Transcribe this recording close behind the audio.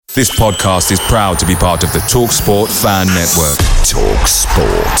This podcast is proud to be part of the TalkSport Fan Network.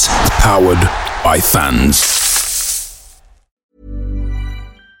 TalkSport. Powered by fans.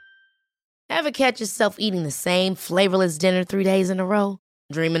 Ever catch yourself eating the same flavorless dinner 3 days in a row?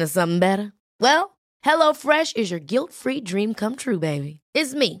 Dreaming of something better? Well, HelloFresh is your guilt-free dream come true, baby.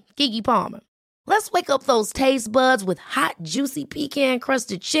 It's me, Keke Palmer. Let's wake up those taste buds with hot, juicy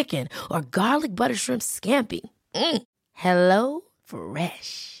pecan-crusted chicken or garlic butter shrimp scampi. Hello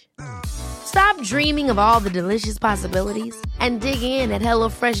Fresh. Stop dreaming of all the delicious possibilities and dig in at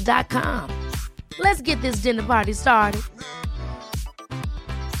HelloFresh.com. Let's get this dinner party started.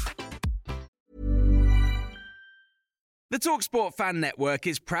 The TalkSport Fan Network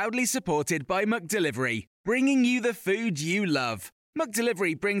is proudly supported by McDelivery, bringing you the food you love.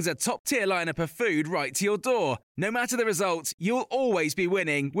 McDelivery brings a top-tier lineup of food right to your door. No matter the result, you'll always be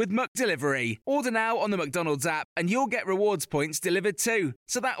winning with McDelivery. Order now on the McDonald's app and you'll get rewards points delivered too.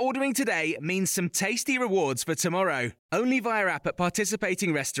 So that ordering today means some tasty rewards for tomorrow. Only via app at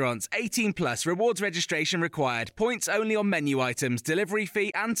participating restaurants. 18 plus. Rewards registration required. Points only on menu items. Delivery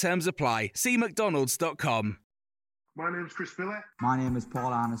fee and terms apply. See mcdonalds.com. My name's Chris Phillip. My name is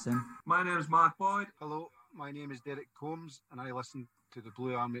Paul Anderson. My name is Mark Boyd. Hello, my name is Derek Combs and I listen to the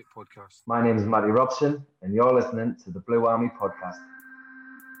Blue Army podcast. My name is Matty Robson and you're listening to the Blue Army podcast.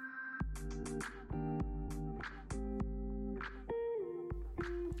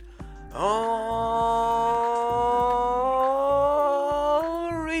 Oh,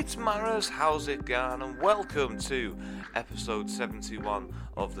 Reeds Maras, how's it going? And welcome to episode 71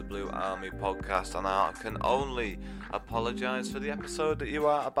 of the Blue Army podcast. And I can only apologise for the episode that you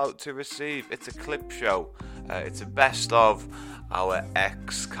are about to receive. It's a clip show. It's a best of our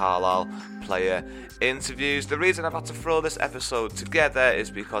ex-Carlisle player interviews. The reason I've had to throw this episode together is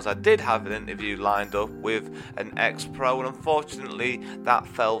because I did have an interview lined up with an ex-pro, and unfortunately that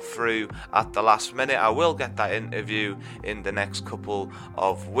fell through at the last minute. I will get that interview in the next couple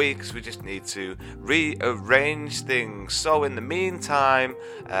of weeks. We just need to rearrange things. So in the meantime,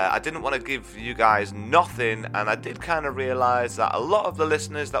 I didn't want to give you guys nothing, and I did kind of realise that a lot of the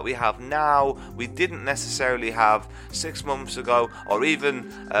listeners that we have now, we didn't necessarily have 6 months ago, or even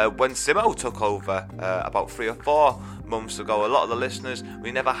when Simo took over about 3 or 4 months ago. A lot of the listeners,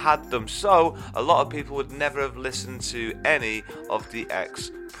 we never had them, so a lot of people would never have listened to any of the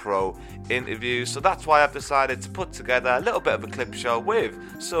ex-pro interviews. So that's why I've decided to put together a little bit of a clip show with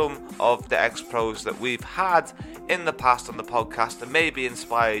some of the ex-pros that we've had in the past on the podcast, and maybe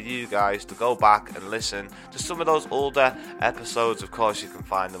inspire you guys to go back and listen to some of those older episodes. Of course, you can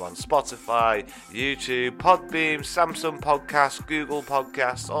find them on Spotify, YouTube, Podbeam, Samsung Podcasts, Google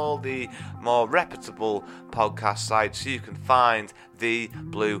Podcasts, all the more reputable podcast sites. You can find the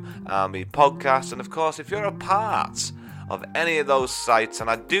Blue Army podcast. And of course, if you're a part of any of those sites, and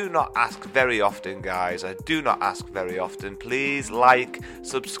I do not ask very often, guys, I do not ask very often, please like,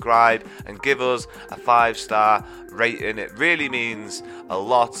 subscribe, and give us a 5-star rating. It really means a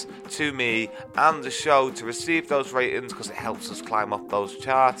lot to me and the show to receive those ratings, because it helps us climb up those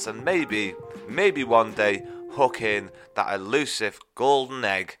charts, and maybe one day hook in that elusive golden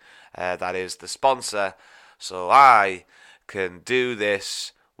egg that is the sponsor, so I can do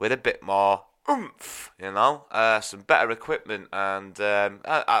this with a bit more oomph, some better equipment. And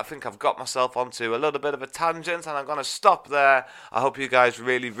I think I've got myself onto a little bit of a tangent, and I'm going to stop there. I hope you guys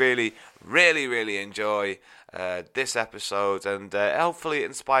really enjoy this episode, and hopefully it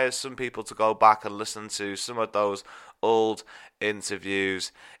inspires some people to go back and listen to some of those old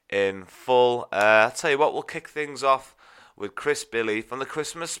interviews in full. I'll tell you what, we'll kick things off with Chris Billy from the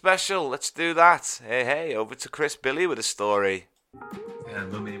Christmas special. Let's do that. Hey, over to Chris Billy with a story. Yeah,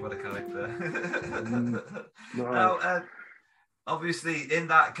 Mummy, what a character. Now, obviously, in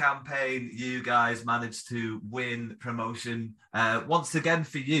that campaign, you guys managed to win promotion once again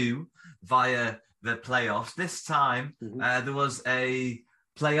for you via the playoffs. This time, there was a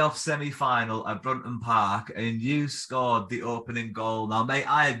playoff semi-final at Brunton Park, and you scored the opening goal. Now, mate,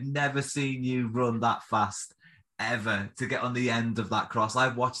 I have never seen you run that fast ever to get on the end of that cross.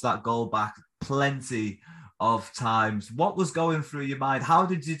 I've watched that goal back plenty of times. What was going through your mind? How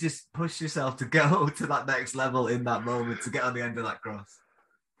did you just push yourself to go to that next level in that moment to get on the end of that cross?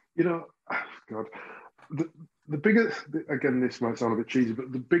 God, the bigger, again, this might sound a bit cheesy,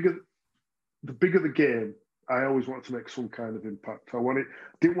 but the bigger the game, I always wanted to make some kind of impact.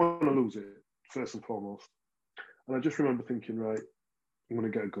 Didn't want to lose it, first and foremost. And I just remember thinking, right, I'm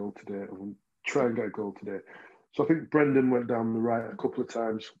going to get a goal today. I'm going to try and get a goal today. So I think Brendan went down the right a couple of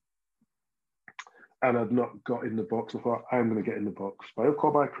times, and I'd not got in the box. I thought, I'm going to get in the box. By hook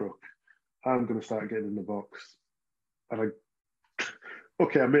or by crook, I'm going to start getting in the box. And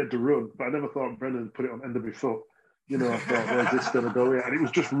okay, I made the run, but I never thought Brennan put it on end of my foot. You know, I thought, where's this going to go here? And it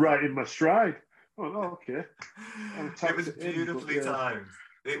was just right in my stride. Oh, okay. It was beautifully timed.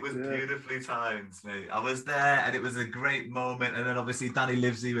 It was beautifully timed, mate. I was there, and it was a great moment. And then obviously Danny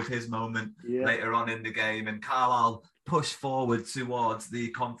Livesey with his moment later on in the game, and Carlisle pushed forward towards the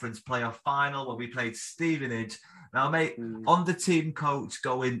conference playoff final where we played Stevenage. Now, mate, on the team coach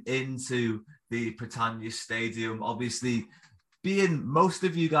going into the Britannia Stadium, obviously being most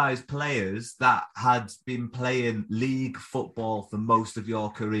of you guys players that had been playing league football for most of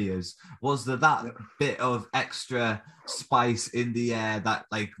your careers, was there that bit of extra spice in the air that,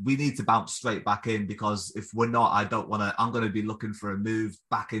 like, we need to bounce straight back in, because if we're not, I'm going to be looking for a move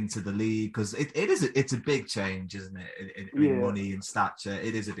back into the league, because it's a big change, isn't it? In money and stature,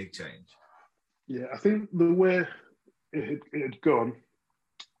 it is a big change. Yeah, I think the way it had gone,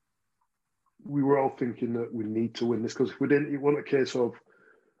 we were all thinking that we need to win this, because if we didn't, it wasn't a case of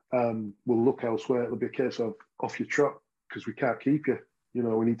we'll look elsewhere. It'll be a case of off your trot, because we can't keep you. You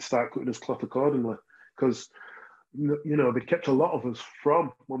know, we need to start cutting this cloth accordingly, because you know, they kept a lot of us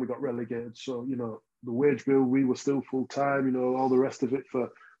from when we got relegated. So, you know, the wage bill, we were still full time. You know, all the rest of it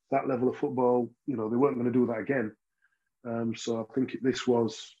for that level of football. You know, they weren't going to do that again. So I think this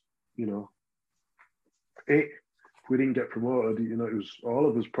was, you know, it. If we didn't get promoted, you know, it was all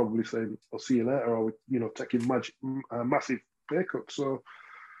of us probably saying, "I'll see you later," or, you know, taking massive pay cuts. So,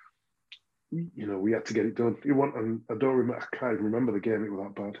 you know, we had to get it done. I can't even remember the game. It was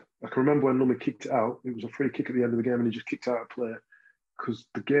that bad. I can remember when Lummy kicked it out. It was a free kick at the end of the game, and he just kicked out a player, because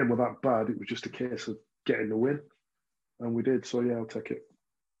the game was that bad. It was just a case of getting the win, and we did. So yeah, I'll take it.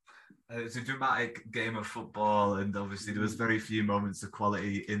 It's a dramatic game of football, and obviously there was very few moments of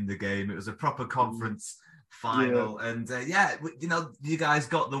quality in the game. It was a proper conference final, and you know, you guys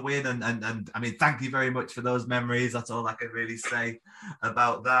got the win, and I mean, thank you very much for those memories. That's all I can really say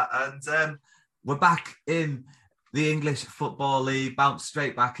about that. And we're back in the English Football League, bounced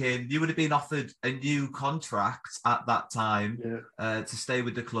straight back in. You would have been offered a new contract at that time to stay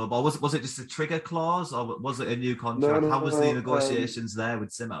with the club, or was it just a trigger clause, or was it a new contract? How was the negotiations there with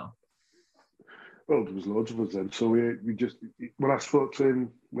Simo? Well, there was loads of us then. So we just, when I spoke to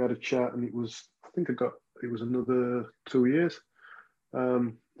him, we had a chat, and it was another 2 years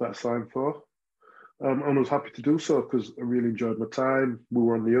that I signed for. And I was happy to do so, because I really enjoyed my time. We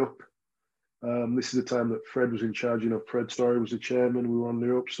were on the up. This is the time that Fred was in charge. You know, Fred Story was the chairman. We were on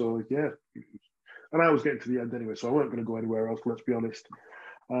the up. So, yeah. And I was getting to the end anyway, so I weren't going to go anywhere else, let's be honest.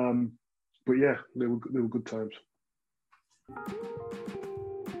 But, yeah, they were good times.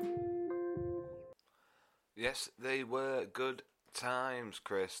 Yes, they were good times,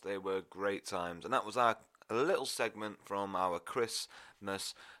 Chris. They were great times. And that was a little segment from our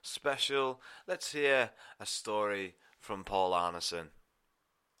Christmas special. Let's hear a story from Paul Arneson.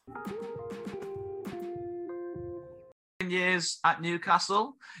 Years at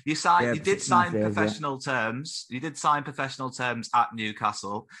Newcastle, you did sign professional terms. You did sign professional terms at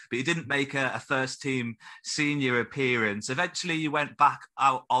Newcastle, but you didn't make a first team senior appearance. Eventually, you went back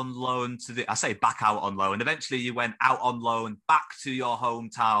out on loan Eventually, you went out on loan back to your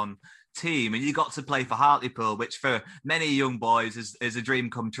hometown team, and you got to play for Hartlepool, which for many young boys is a dream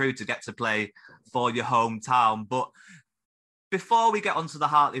come true, to get to play for your hometown. But before we get onto the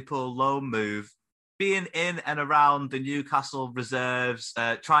Hartlepool loan move, being in and around the Newcastle reserves,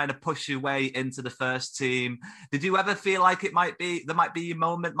 trying to push your way into the first team, did you ever feel like there might be your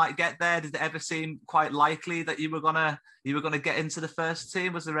moment, might get there? Did it ever seem quite likely that you were gonna get into the first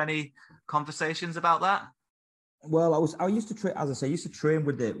team? Was there any conversations about that? Well, I used to train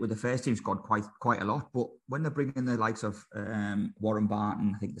with the first team squad quite a lot. But when they're bringing the likes of Warren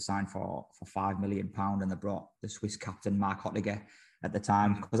Barton, I think they signed for £5 million, and they brought the Swiss captain Mark Hottiger at the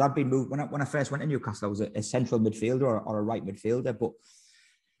time, because I'd been moved when I first went to Newcastle. I was a central midfielder or a right midfielder, but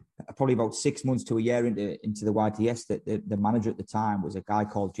probably about 6 months to a year into the YTS, that the manager at the time was a guy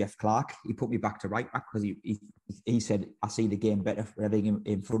called Jeff Clark. He put me back to right back, because he said, I see the game better for everything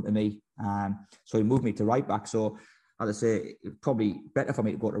in front of me. So he moved me to right back. So as I say, it's probably better for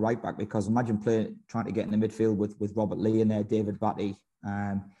me to go to right back, because imagine trying to get in the midfield with Robert Lee in there, David Batty,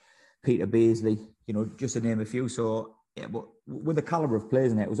 Peter Beasley, you know, just to name a few. So yeah, but with the caliber of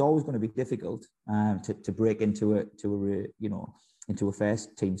players in it, it was always going to be difficult to break into a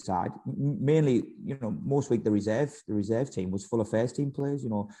first team side. Mainly, you know, most week the reserve team was full of first team players. You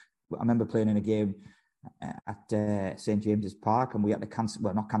know, I remember playing in a game at St James's Park, and we had to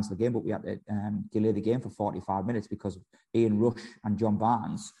not cancel the game, but we had to delay the game for 45 minutes because Ian Rush and John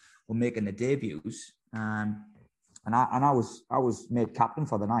Barnes were making their debuts, and I was made captain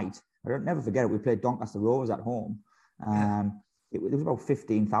for the night. I'll never forget it. We played Doncaster Rovers at home. there was about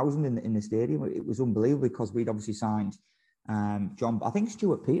 15,000 in the stadium. It was unbelievable because we'd obviously signed John. I think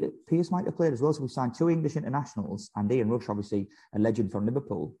Stuart Pearce might have played as well. So we signed 2 English internationals and Ian Rush, obviously a legend from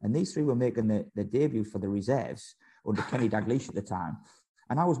Liverpool. And these 3 were making their debut for the reserves under Kenny Dalglish at the time.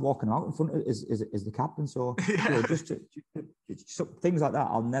 And I was walking out in front of as the captain. So just things like that,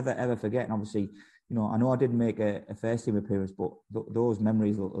 I'll never ever forget. And obviously, I know I didn't make a first team appearance, but those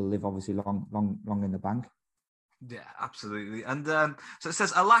memories will live obviously long in the bank. Yeah, absolutely. And so it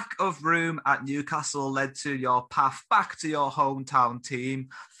says, a lack of room at Newcastle led to your path back to your hometown team,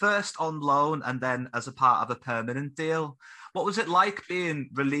 first on loan and then as a part of a permanent deal. What was it like being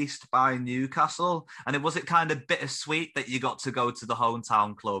released by Newcastle? And was it kind of bittersweet that you got to go to the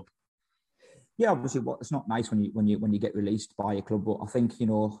hometown club? Yeah, obviously, it's not nice when you get released by a club, but I think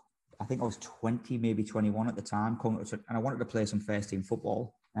I was 20, maybe 21 at the time, and I wanted to play some first team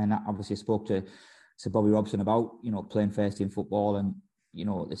football. And I obviously spoke to Bobby Robson about playing first team football, and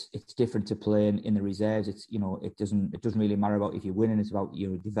it's different to playing in the reserves. It's it doesn't really matter about if you're winning; it's about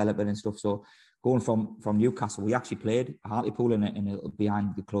your development and stuff. So going from Newcastle, we actually played Hartlepool in a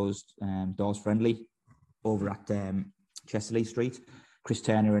behind the closed doors friendly over at Chesterley Street. Chris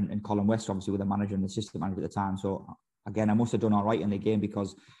Turner and Colin West obviously were the manager and the assistant manager at the time. So again, I must have done all right in the game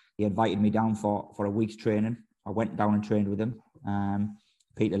because he invited me down for a week's training. I went down and trained with him,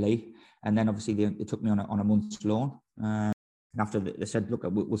 Peter Lee. And then obviously they took me on a month's loan. And after they said, look,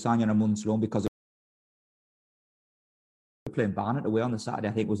 we'll sign you on a month's loan because we're playing Barnet away on the Saturday.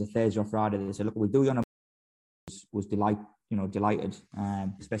 I think it was a Thursday or Friday. They said, look, we'll do you on a was delighted,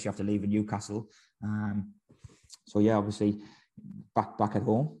 especially after leaving Newcastle. So yeah, obviously back at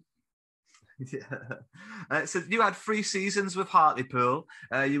home. Yeah. So you had 3 seasons with Hartlepool.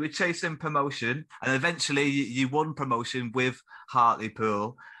 You were chasing promotion, and eventually you won promotion with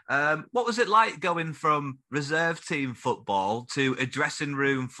Hartlepool. What was it like going from reserve team football to a dressing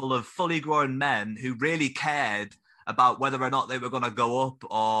room full of fully grown men who really cared about whether or not they were going to go up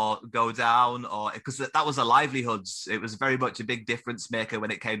or go down, or because that was their livelihoods? It was very much a big difference maker when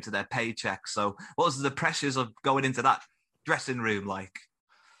it came to their paycheck. So what was the pressures of going into that dressing room like?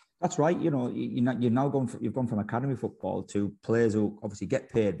 That's right. You've gone from academy football to players who obviously get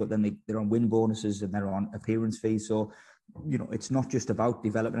paid, but then they're on win bonuses and they're on appearance fees. So, it's not just about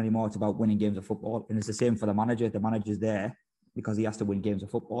development anymore. It's about winning games of football. And it's the same for the manager. The manager's there because he has to win games of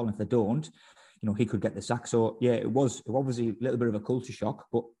football. And if they don't, he could get the sack. So yeah, it was obviously a little bit of a culture shock,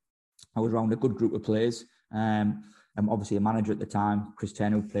 but I was around a good group of players. I'm obviously a manager at the time, Chris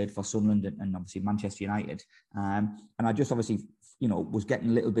Turner, who played for Sunderland and obviously Manchester United. And I just obviously, was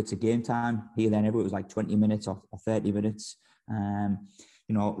getting little bits of game time here, then everywhere. It was like 20 minutes or 30 minutes.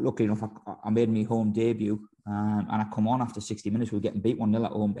 Luckily enough, I made my home debut and I come on after 60 minutes. We were getting beat 1-0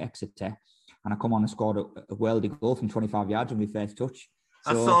 at home to Exeter. And I come on and scored a worldy goal from 25 yards on my first touch. So,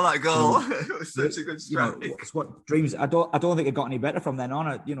 I saw that goal. It was such a good strike. It's what dreams. I don't think it got any better from then on.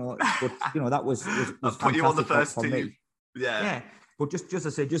 But that was I'll put you on the first team. Me. Yeah. But just as I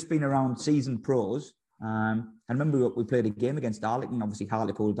say, just being around seasoned pros. I remember we played a game against Darlington. Obviously,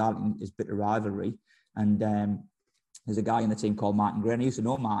 Hartlepool-Darlington is a bit of rivalry. And there's a guy in the team called Martin Gray. I used to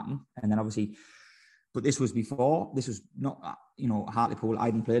know Martin. And then obviously, but this was not, Hartlepool. I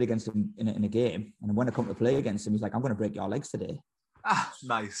hadn't played against him in a game. And when I come to play against him, he's like, I'm going to break your legs today. Ah,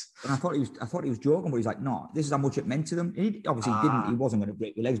 nice. And I thought he was joking, but he's like, no, this is how much it meant to them. He obviously he wasn't going to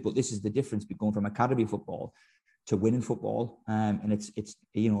break your legs, but this is the difference between going from academy football to winning football. And it's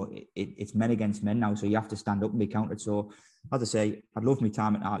men against men now, so you have to stand up and be counted. So as I say, I'd love my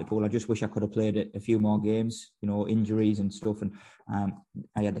time at Hartlepool. I just wish I could have played a few more games, injuries and stuff. And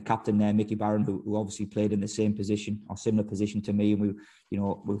I had the captain there, Mickey Barron, who obviously played in the same position or similar position to me, and we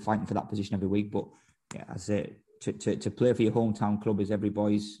were fighting for that position every week. But yeah, as I say, to play for your hometown club is every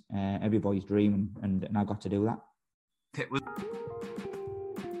boy's dream, and I got to do that. It was.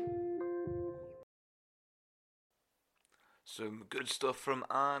 Some good stuff from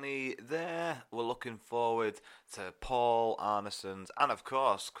Arnie there. We're looking forward to Paul Arneson's and of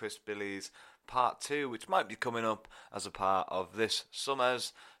course Chris Billy's part 2, which might be coming up as a part of this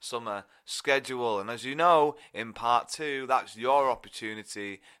summer's summer schedule. And as you know, in part 2, that's your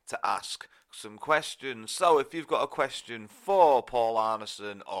opportunity to ask some questions. So if you've got a question for Paul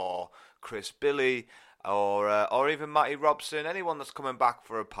Arneson or Chris Billy or even Matty Robson, anyone that's coming back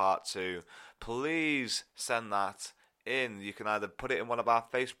for a part 2, please send that in. You can either put it in one of our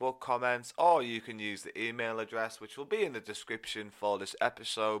Facebook comments or you can use the email address which will be in the description for this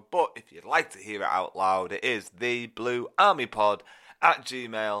episode. But if you'd like to hear it out loud, it is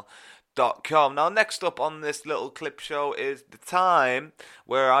thebluearmypod@gmail.com. Now, next up on this little clip show is the time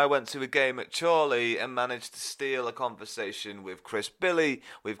where I went to a game at Chorley and managed to steal a conversation with Chris Billy.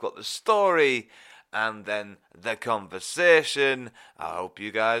 We've got the story and then the conversation. I hope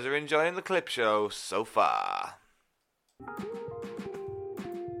you guys are enjoying the clip show so far.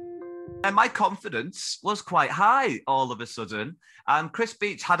 And my confidence was quite high all of a sudden, and Chris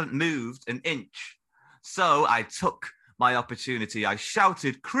Beech hadn't moved an inch. So I took my opportunity. I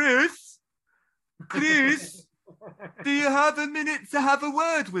shouted, Chris, do you have a minute to have a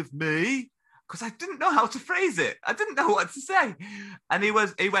word with me? Because I didn't know how to phrase it. I didn't know what to say. And he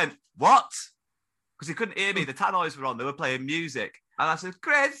went, what? Because he couldn't hear me. The tannoys were on. They were playing music. And I said,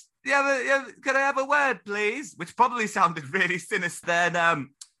 Chris, can I have a word, please? Which probably sounded really sinister.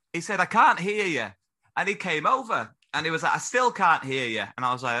 Then he said, I can't hear you. And he came over and he was like, I still can't hear you. And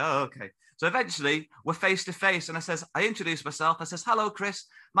I was like, oh, okay. So eventually we're face to face. And I introduced myself. I says, hello, Chris.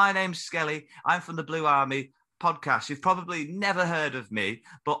 My name's Skelly. I'm from the Blue Army podcast. You've probably never heard of me,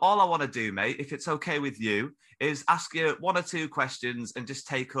 but all I want to do, mate, if it's okay with you, is ask you one or two questions and just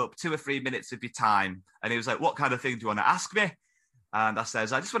take up 2 or 3 minutes of your time. And he was like, what kind of thing do you want to ask me? And I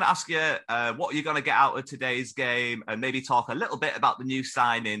says, I just want to ask you what you're going to get out of today's game and maybe talk a little bit about the new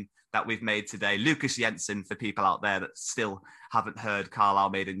signing that we've made today. Lucas Jensen, for people out there that still haven't heard, Carlisle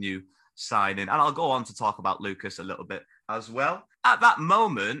made a new signing. And I'll go on to talk about Lucas a little bit as well. At that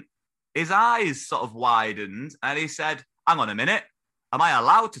moment, his eyes sort of widened and he said, hang on a minute, am I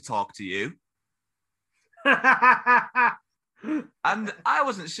allowed to talk to you? And I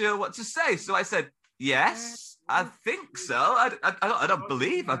wasn't sure what to say. So I said, yes, I think so. I don't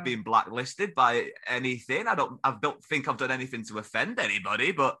believe I've been blacklisted by anything. I don't think I've done anything to offend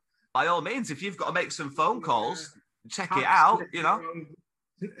anybody, but by all means, if you've got to make some phone calls, check it out, you know.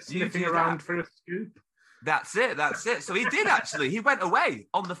 Sniffing around for a scoop. That's it. So he did actually. He went away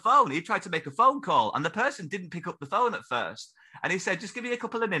on the phone. He tried to make a phone call and the person didn't pick up the phone at first. And he said, just give me a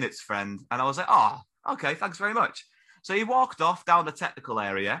couple of minutes, friend. And I was like, oh, okay, thanks very much. So he walked off down the technical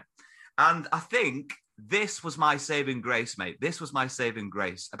area. And I think this was my saving grace, mate. This was my saving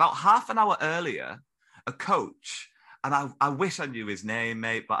grace. About half an hour earlier, a coach, and I wish I knew his name,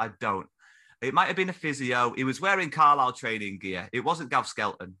 mate, but I don't. It might have been a physio. He was wearing Carlisle training gear. It wasn't Gav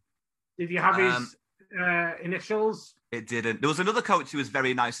Skelton. Did you have his initials? It didn't. There was another coach who was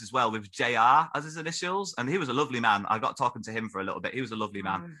very nice as well with JR as his initials, and he was a lovely man. I got talking to him for a little bit. He was a lovely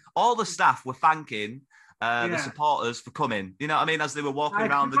man. All the staff were thanking the supporters for coming. You know what I mean? As they were walking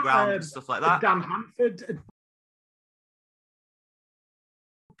around the ground and stuff like that. Dan Hanford.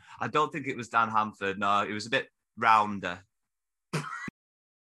 I don't think it was Dan Hanford. No, it was a bit rounder.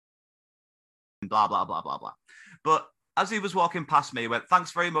 Blah, blah, blah, blah, blah. But as he was walking past me, he went,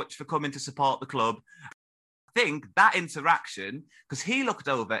 thanks very much for coming to support the club. I think that interaction, because he looked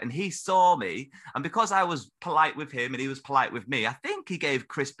over and he saw me, and because I was polite with him and he was polite with me, I think he gave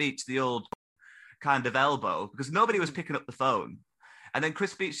Chris Beech the old kind of elbow because nobody was picking up the phone. And then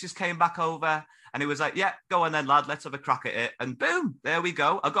Chris Beech just came back over and he was like, yeah, go on then, lad, let's have a crack at it. And boom, there we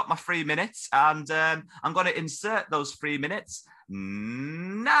go. I got my 3 minutes and I'm going to insert those 3 minutes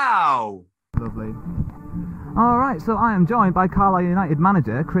now. Lovely. All right, so I am joined by Carlisle United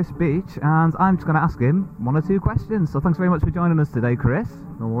manager Chris Beech, and I'm just going to ask him 1 or 2 questions. So thanks very much for joining us today, Chris.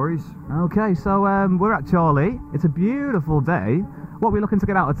 No worries. Okay, so we're at Chorley. It's a beautiful day. What are we looking to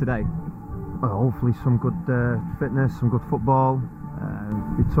get out of today? Well, hopefully some good fitness, some good football.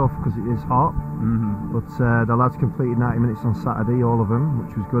 It'll be tough because it is hot. Mm-hmm. But the lads completed 90 minutes on Saturday, all of them,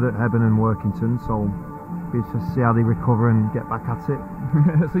 which was good at Hebburn and Workington. So we'll just see how they recover and get back at it.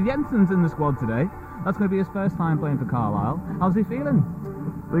 So Jensen's in the squad today. That's going to be his first time playing for Carlisle. How's he feeling?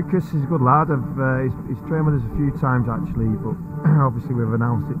 Lucas is a good lad. He's trained with us a few times actually, but obviously we've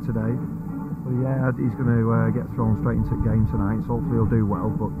announced it today. But yeah, he's going to get thrown straight into the game tonight, so hopefully he'll do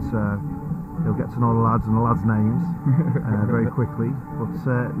well. But he'll get to know the lads and the lads' names very quickly. But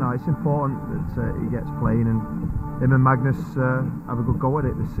no, it's important that he gets playing, and him and Magnus have a good go at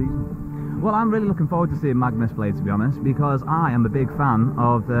it this season. Well, I'm really looking forward to seeing Magnus play, to be honest, because I am a big fan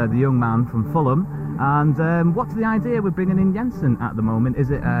of the young man from Fulham. And what's the idea with bringing in Jensen at the moment? Is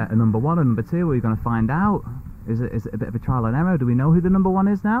it a number 1 or number 2? Are you going to find out? Is it a bit of a trial and error? Do we know who the number 1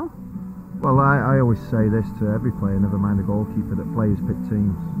 is now? Well, I always say this to every player, never mind a goalkeeper, that players pick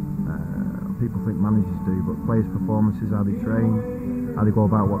teams. People think managers do, but players' performances, how they train, how they go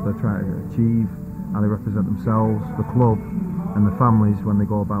about what they're trying to achieve, how they represent themselves, the club, and the families when they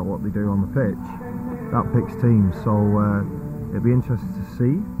go about what they do on the pitch, that picks teams. So it'll be interesting to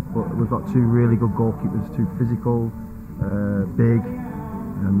see. But we've got 2 really good goalkeepers, 2 physical, big.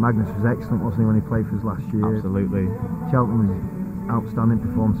 And Magnus was excellent, wasn't he, when he played for us last year? Absolutely. Cheltenham was outstanding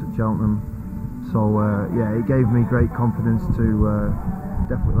performance at Cheltenham. So yeah, it gave me great confidence to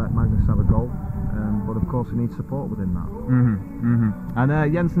definitely let Magnus have a goal. But of course, he needs support within that.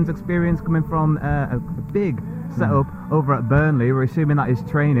 And Jensen's experience coming from a big setup over at Burnley, we're assuming that his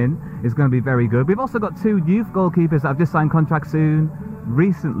training is going to be very good. We've also got 2 youth goalkeepers that have just signed contracts soon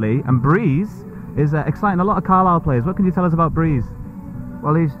recently, and Breeze is exciting a lot of Carlisle players. What can you tell us about Breeze?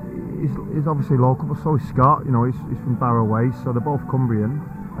 Well, he's obviously local, but so is Scott. You know, he's from Barrow Way, so they're both Cumbrian.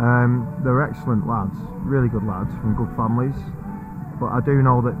 They're excellent lads, really good lads from good families. But I do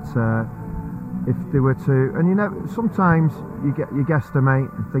know that if they were to, and you know, sometimes you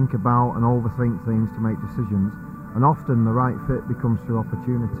guesstimate and think about and overthink things to make decisions, and often the right fit becomes through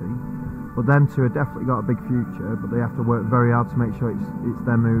opportunity. But them two have definitely got a big future, but they have to work very hard to make sure it's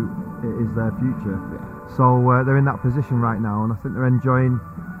them who it is their future. So they're in that position right now, and I think they're enjoying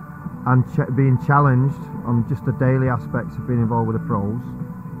and being challenged on just the daily aspects of being involved with the pros: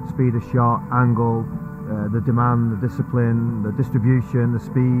 speed of shot, angle, the demand, the discipline, the distribution, the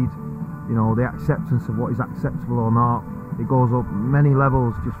speed. You know, the acceptance of what is acceptable or not. It goes up many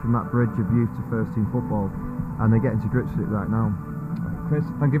levels just from that bridge of youth to first team football, and they're getting to grips with it right now. Chris,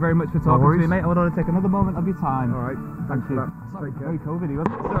 thank you very much for talking to me, mate. I want to take another moment of your time. All right, thanks for that. Sorry, very COVID-y,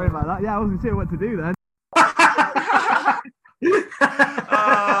 wasn't it? Sorry about that. Yeah, I wasn't sure what to do then.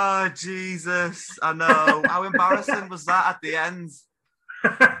 Oh, Jesus. I know. How embarrassing was that at the end?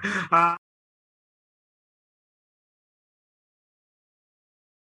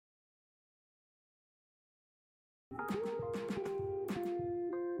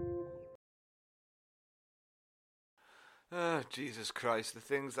 Oh, Jesus Christ, the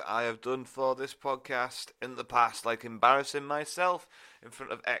things that I have done for this podcast in the past, like embarrassing myself in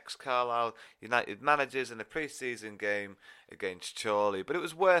front of ex-Carlisle United managers in a pre-season game against Chorley. But it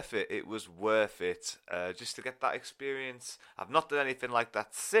was worth it. It was worth it just to get that experience. I've not done anything like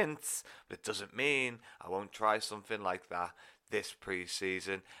that since, but it doesn't mean I won't try something like that this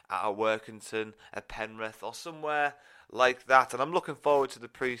pre-season at a Workington, a Penrith, or somewhere like that. And I'm looking forward to the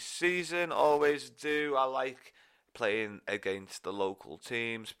pre-season, always do. I like playing against the local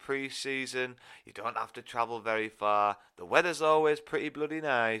teams pre-season. You don't have to travel very far. The weather's always pretty bloody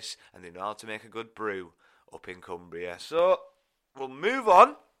nice, and they know how to make a good brew up in Cumbria. So we'll move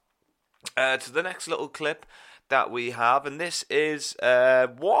on to the next little clip that we have, and this is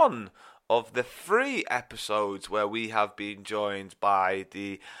one of the 3 episodes where we have been joined by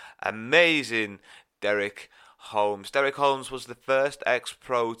the amazing Derek Holmes. Derek Holmes was the first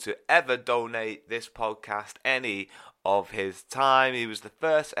ex-pro to ever donate this podcast any of his time. He was the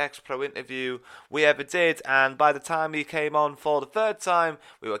first ex-pro interview we ever did, and by the time he came on for the 3rd time,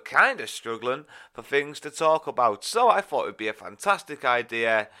 we were kind of struggling for things to talk about. So I thought it would be a fantastic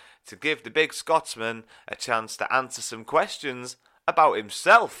idea to give the big Scotsman a chance to answer some questions about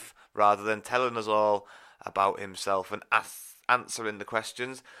himself, rather than telling us all about himself and answering the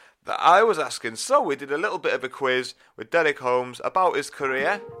questions that I was asking. So we did a little bit of a quiz with Derek Holmes about his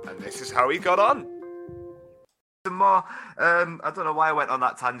career, and this is how he got on. Some more, I don't know why I went on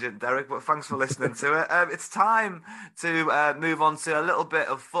that tangent, Derek, but thanks for listening to it. It's time to move on to a little bit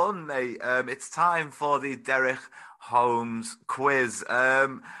of fun, mate. It's time for the Derek Holmes quiz.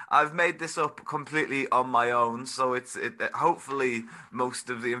 I've made this up completely on my own, so hopefully most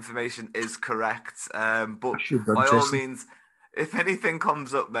of the information is correct. But by all means, if anything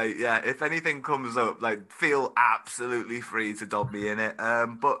comes up, mate, if anything comes up, like, feel absolutely free to dob me in it.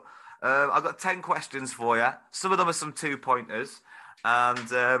 But I've got 10 questions for you. Some of them are some 2-pointers,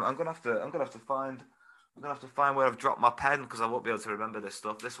 and I'm gonna have to find where I've dropped my pen, because I won't be able to remember this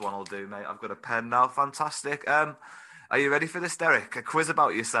stuff. This one will do, mate. I've got a pen now. Fantastic. Are you ready for this, Derek? A quiz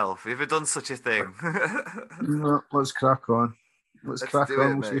about yourself. Have you ever done such a thing? No, let's crack on. Let's crack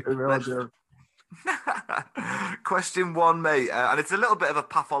on. We'll see how we all do. Question 1, mate, and it's a little bit of a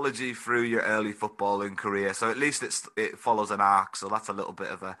pathology through your early footballing career, so at least it follows an arc, so that's a little bit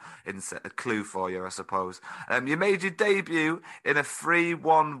of a clue for you, I suppose. You made your debut in a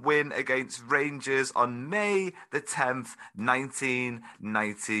 3-1 win against Rangers on May the 10th,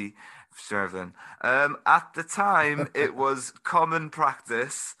 1997. At the time, it was common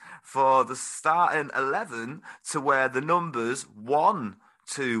practice for the starting 11 to wear the numbers 1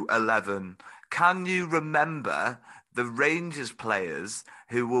 to 11. Can you remember the Rangers players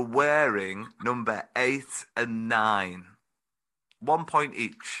who were wearing number 8 and 9? 1 point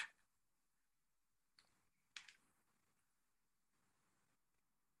each.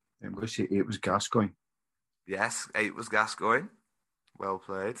 I'm going to say 8 was Gascoigne. Yes, 8 was Gascoigne. Well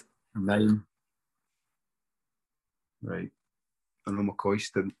played. 9. Right. I know McCoy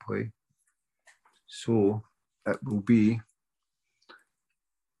didn't play. So it will be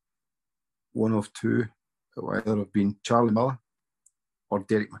one of two. It will either have been Charlie Miller or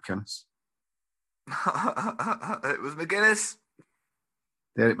Derek McInnes. It was McGuinness.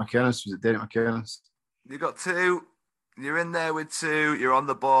 Derek McInnes. Was it Derek McInnes? You got two. You're in there with two. You're on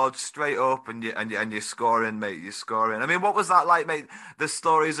the board straight up, and you're scoring, mate. You're scoring. I mean, what was that like, mate? The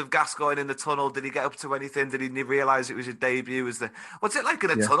stories of Gascoigne in the tunnel. Did he get up to anything? Did he realise it was your debut? What's it like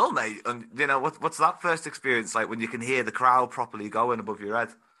in a tunnel, mate? And what's that first experience like when you can hear the crowd properly going above your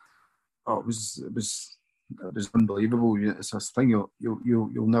head? Oh, it was unbelievable. It's a thing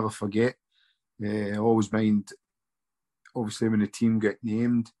you'll never forget. I always mind, obviously, when the team get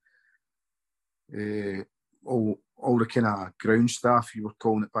named. All the kind of ground staff, you were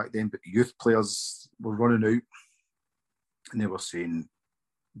calling it back then, but the youth players were running out and they were saying,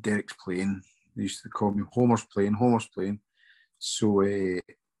 Derek's playing. They used to call me, Homer's playing. So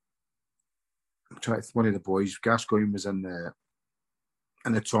one of the boys, Gascoigne, was in the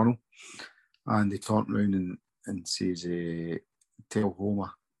tunnel, and they turned around and says, tell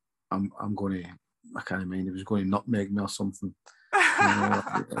Homer, I'm going to, I can't remember, he was going to nutmeg me or something.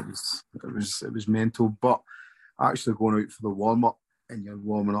 It was mental, but actually going out for the warm-up and you're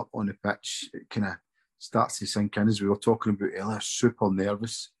warming up on the pitch, it kind of starts to sink in, as we were talking about earlier, super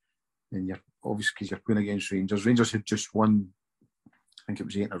nervous. And you're obviously, because you're playing against Rangers. Rangers had just won, I think it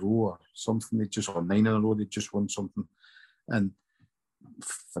was 8 in a row or something, or 9 in a row, they'd just won something. And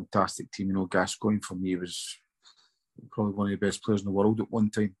fantastic team, Gascoigne for me was probably one of the best players in the world at one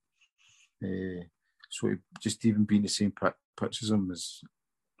time. So just even being the same pitch as him was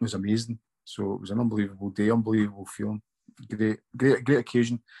amazing. So it was an unbelievable day, unbelievable feeling, great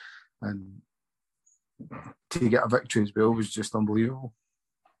occasion, and to get a victory as well was just unbelievable.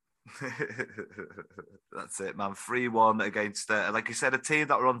 That's it, man. 3-1 against, like you said, a team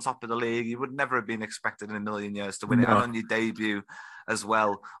that were on top of the league. You would never have been expected in a million years to win it, and on your debut as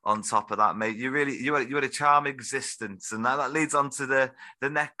well. On top of that, mate, you had a charming existence, and that leads on to the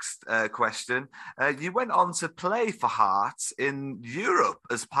next question. You went on to play for Hearts in Europe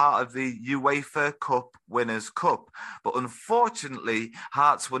as part of the UEFA Cup Winners' Cup, but unfortunately,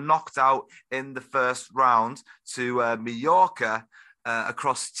 Hearts were knocked out in the first round to Mallorca.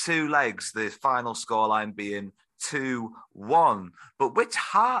 Across 2 legs, the final scoreline being 2-1. But which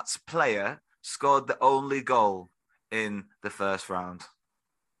Hearts player scored the only goal in the first round?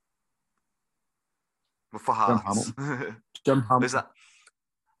 For Hearts. Jim Hamilton. Is that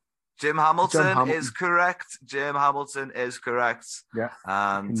Jim Hamilton is correct. Jim Hamilton is correct. Yeah.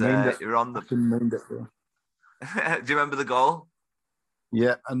 And you're on the... I can mind it, though. Do you remember the goal?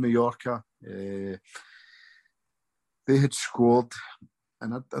 Yeah, in Mallorca. They had scored,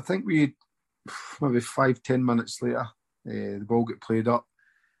 and I think we maybe 5-10 minutes later, the ball got played up,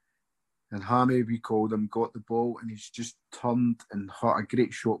 and Hammy, we called him, got the ball, and he's just turned and hit a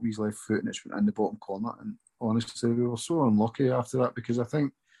great shot with his left foot, and it's went in the bottom corner. And honestly, we were so unlucky after that, because I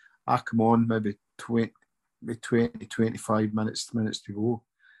think I come on maybe 20, 25 minutes to go,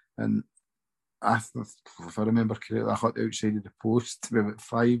 and if I remember correctly, I hit the outside of the post with about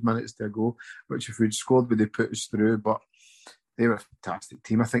 5 minutes to go, which if we'd scored, would they put us through? But they were a fantastic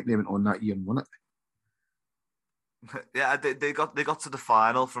team. I think they went on that year and won it. Yeah, they got to the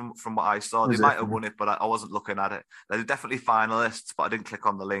final from what I saw. They might have won it, but I wasn't looking at it. They're definitely finalists, but I didn't click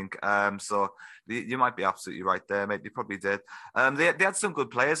on the link. So you might be absolutely right there, mate. They probably did. They had some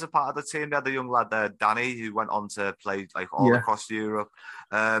good players as part of the team. They had the young lad there, Danny, who went on to play all across Europe.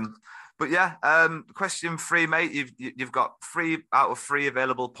 But yeah, question 3, mate. You've got 3 out of 3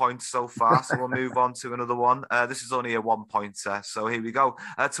 available points so far, so we'll move on to another one. This is only a 1-pointer, so here we go.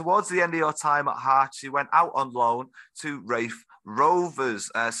 Towards the end of your time at Hearts, you went out on loan to Raith Rovers,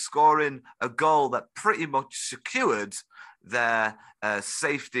 scoring a goal that pretty much secured their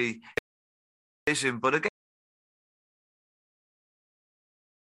safety division. But again,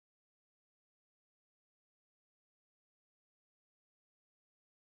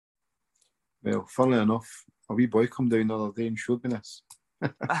 well, funnily enough, a wee boy come down the other day and showed me this.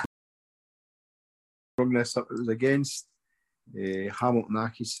 From this up, it was against Hamilton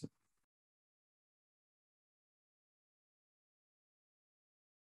Accies.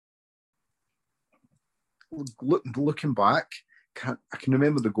 Looking back, I can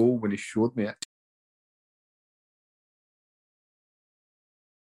remember the goal when he showed me it.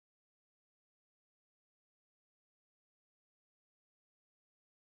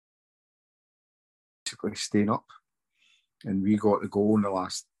 Staying up, and we got the goal in the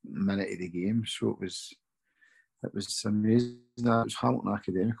last minute of the game, so it was amazing. It was Hamilton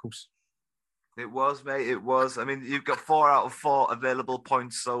Academicals. It was, mate. It was. I mean, you've got 4 out of 4 available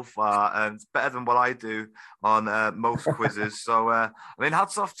points so far, and it's better than what I do on most quizzes. So, I mean,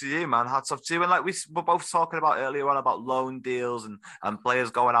 hats off to you, man. Hats off to you. And like we were both talking about earlier on about loan deals and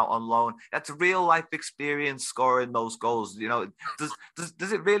players going out on loan. It's a real life experience scoring those goals. You know,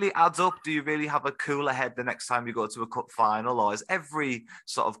 does it really add up? Do you really have a cooler head the next time you go to a cup final, or is every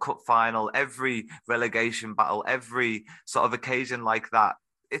sort of cup final, every relegation battle, every sort of occasion like that,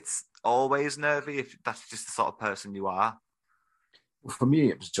 it's always nervy if that's just the sort of person you are? Well, for me,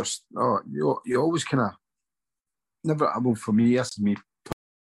 it was just, you always kind of, for me, this is me,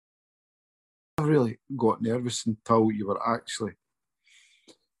 I really got nervous until you were actually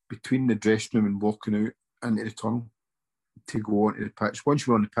between the dressing room and walking out into the tunnel to go onto the pitch. Once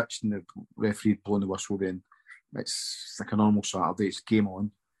you're on the pitch and the referee blowing the whistle, then it's like a normal Saturday, it's game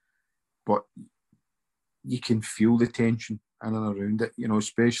on. But you can feel the tension in and around it, you know,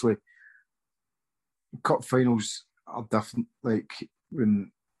 especially cup finals are different. Like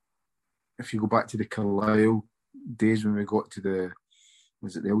if you go back to the Carlisle days when we got to the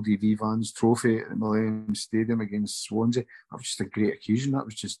LDV Vans Trophy at the Millennium Stadium against Swansea, that was just a great occasion. That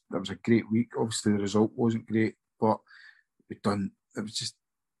was a great week. Obviously the result wasn't great, but it was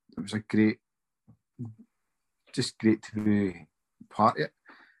a great to be part of it.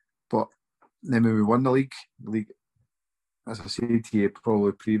 But then when we won the league, as I said to you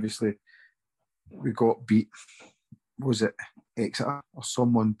probably previously, we got beat. Was it Exeter or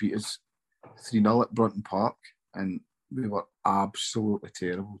someone beat us 3-0 at Brunton Park, and we were absolutely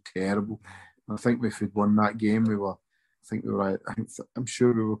terrible. I think if we'd won that game, I'm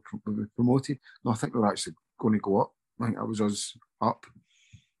sure we were promoted. No, I think we were actually going to go up. I think that was us up,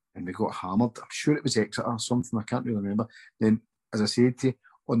 and we got hammered. I'm sure it was Exeter or something. I can't really remember. Then, as I said to you,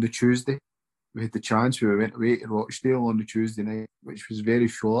 on the Tuesday, we had the chance where we went away to Rochdale on the Tuesday night, which was very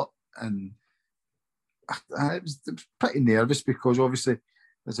short, and I was pretty nervous because obviously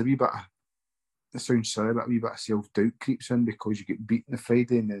there's a wee bit of, it sounds silly, but a wee bit of self-doubt creeps in because you get beaten the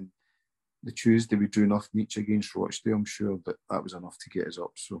Friday and then the Tuesday we drew nothing each against Rochdale. I'm sure that was enough to get us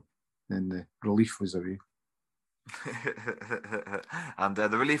up. So then the relief was away. And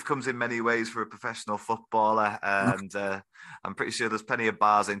the relief comes in many ways for a professional footballer, and I'm pretty sure there's plenty of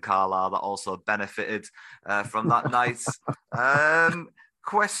bars in Carlisle that also benefited from that night.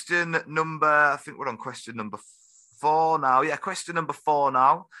 Question number, I think we're on question number 4 now. Yeah, question number 4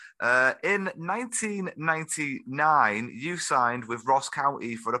 now. In 1999, you signed with Ross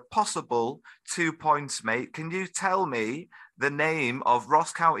County for a possible 2 points, mate. Can you tell me the name of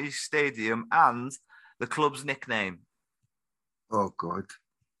Ross County Stadium and the club's nickname? Oh, God.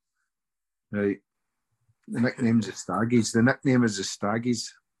 Right. The nickname's the Staggies. The nickname is the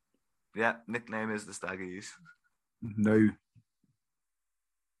Staggies. Yeah, nickname is the Staggies. Now,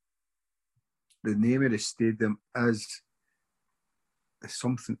 the name of the stadium is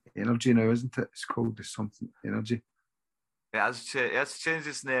Something Energy now, isn't it? It's called the Something Energy. It has changed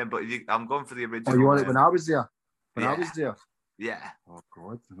its name, but I'm going for the original. Oh, you want name. it when I was there? Yeah. I was there? Yeah. Oh,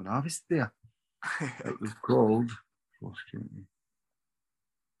 God. When I was there. It was called...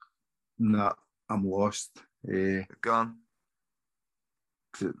 Nah, I'm lost. Go on.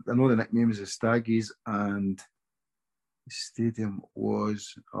 I know the nickname is the Staggies, and the stadium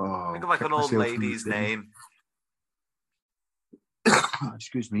was... Think of like an old lady's name.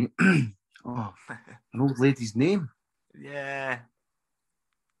 Excuse me. Oh, an old lady's name? Yeah.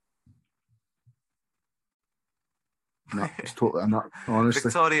 No, it's totally... I'm not, honestly.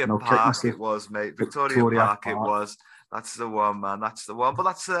 Victoria Park it was, mate. Victoria Park it was. That's the one, man. That's the one. But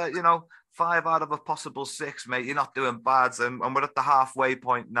that's, 5 out of a possible 6, mate. You're not doing bad. And we're at the halfway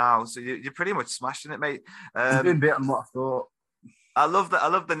point now. So you're pretty much smashing it, mate. I'm doing better than what I thought. I love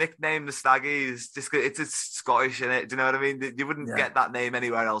the nickname, the Staggies. Just it's Scottish in it. Do you know what I mean? You wouldn't get that name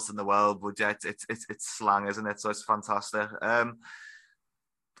anywhere else in the world, would you? It's slang, isn't it? So it's fantastic.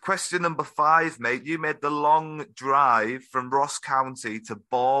 Question number 5, mate. You made the long drive from Ross County to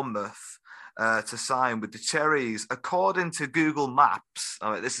Bournemouth to sign with the Cherries. According to Google Maps,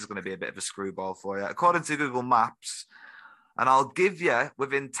 this is going to be a bit of a screwball for you. According to Google Maps, and I'll give you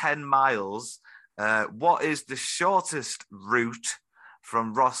within 10 miles, what is the shortest route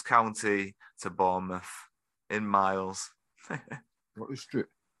from Ross County to Bournemouth in miles? What is it?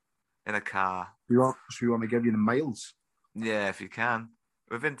 In a car. You want me to give you the miles? Yeah, if you can.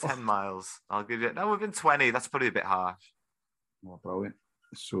 Within 10 miles. I'll give you... No, within 20. That's probably a bit harsh. Oh, brilliant.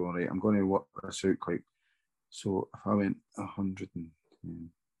 So, right, I'm going to work this out quite... So, if I went 110...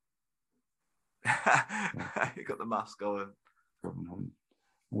 You got the maths going. I'm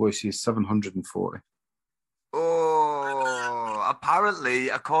going to say 740. Oh, apparently,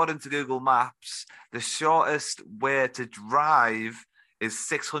 according to Google Maps, the shortest way to drive is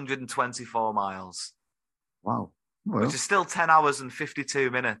 624 miles. Wow. Well, which is still 10 hours and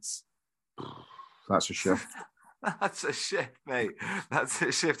 52 minutes. That's a shift. That's a shift, mate. That's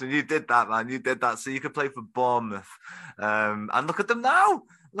a shift. And you did that, man. You did that. So you could play for Bournemouth. And look at them now.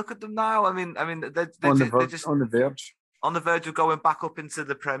 Look at them now. I mean, they're just on the verge. On the verge of going back up into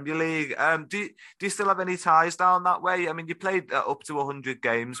the Premier League. Do you still have any ties down that way? I mean, you played up to 100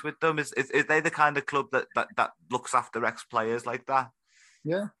 games with them. Is they the kind of club that looks after ex-players like that?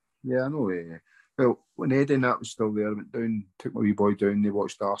 Yeah, I know. Well, when Eddie and that was still there, I went down, took my wee boy down, they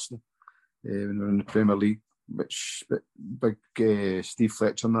watched Arsenal when we were in the Premier League, which big Steve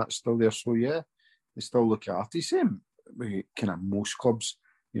Fletcher and that's still there. So, yeah, they still look after you. Same with kind of most clubs,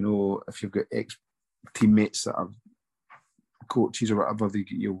 you know, if you've got ex-teammates that are coaches or whatever,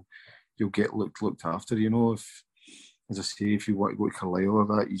 you'll get looked after, you know. If, as I say, if you want to go to Carlisle or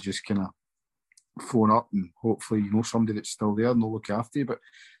that, you just kind of phone up and hopefully you know somebody that's still there and they'll look after you. But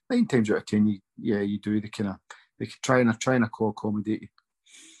 9 times out of 10, you do. They can try and accommodate you.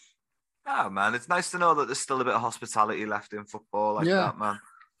 Oh man, it's nice to know that there's still a bit of hospitality left in football like that,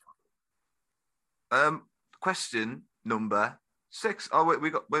 man. Question number 6. Oh wait,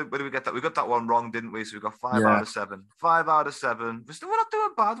 where did we get that? We got that one wrong, didn't we? So we got 5 out of 7. 5 out of 7. We're not doing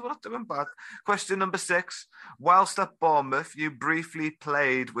bad. We're not doing bad. Question number 6. Whilst at Bournemouth, you briefly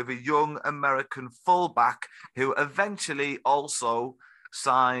played with a young American fullback who eventually also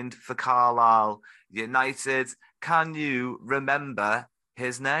signed for Carlisle United. Can you remember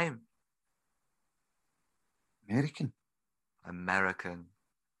his name? American.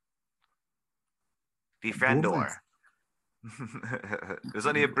 Defender. It was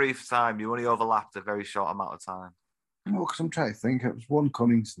only a brief time. You only overlapped a very short amount of time. No, because I'm trying to think. It was Warren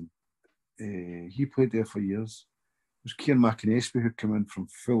Cummingston. He played there for years. It was Kieran McInnesby who came in from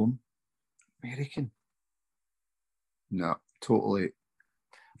Fulham. American. No, totally.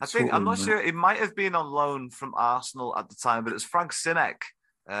 I'm not sure. It might have been on loan from Arsenal at the time, but it was Frank Sinek.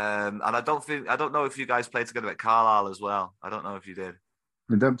 And I don't know if you guys played together at Carlisle as well. I don't know if you did.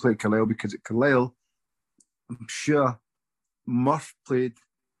 We didn't play at Carlisle because at Carlisle, I'm sure Murph played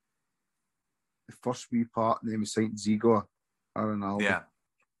the first wee part, and then we signed Zigo, Ronaldo.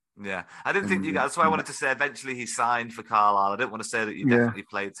 Yeah. I didn't think you guys. That's why I wanted to say eventually he signed for Carlisle. I didn't want to say that you definitely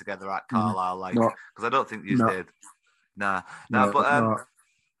played together at Carlisle, because I don't think you did. Nah.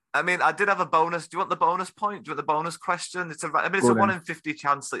 I mean, I did have a bonus. Do you want the bonus point? Do you want the bonus question? It's a 1 in 50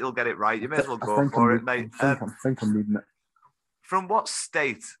 chance that you'll get it right. You may as well go for it, mate. I think I'm reading it. From what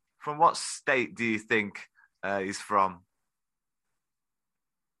state do you think he's from?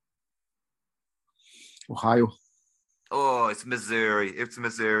 Ohio. Oh, it's Missouri.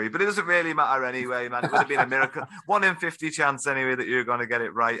 But it doesn't really matter anyway, man. It would have been a miracle. 1 in 50 chance anyway that you're going to get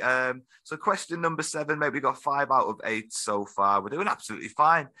it right. So question number 7, mate. We got 5 out of 8 so far. We're doing absolutely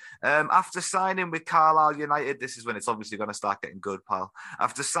fine. After signing with Carlisle United, this is when it's obviously going to start getting good, pal.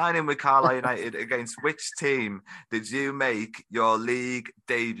 After signing with Carlisle United, against which team did you make your league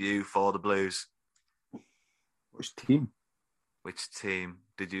debut for the Blues? Which team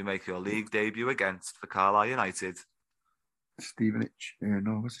did you make your league debut against for Carlisle United? Stevenage.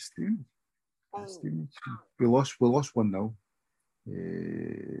 No, was it Stevenage? Stevenage. We lost 1-0.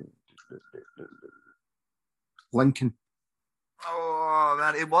 Lincoln. Oh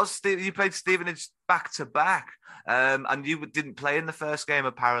man, it was you played Stevenage back to back, and you didn't play in the first game.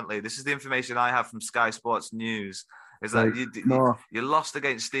 Apparently, this is the information I have from Sky Sports News. Is that you lost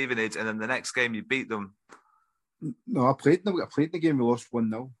against Stevenage, and then the next game you beat them. No, I played the game. We lost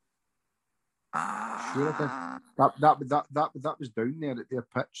 1-0. Sure, I did. That was down there at their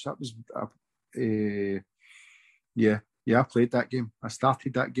pitch. That was, I played that game. I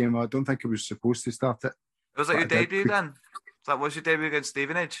started that game. I don't think I was supposed to start it. Was that your debut then? That was your debut against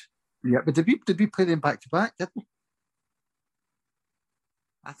Stevenage? Yeah, but did we play them back to back? Didn't we?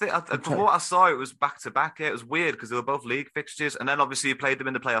 I think from what I saw, it was back to back. Yeah, it was weird because they were both league fixtures, and then obviously you played them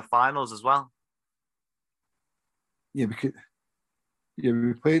in the playoff finals as well. Yeah,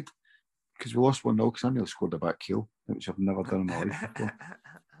 we played. Because we lost 1-0 because I nearly scored a back heel, which I've never done in my life before.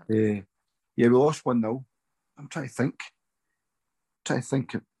 We lost 1-0. I'm trying to think.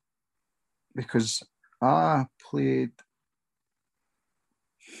 Because I played...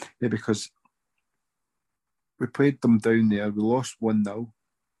 Yeah, because we played them down there. We lost 1-0.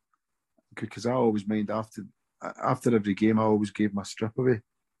 Because I always mind after every game, I always gave my strip away.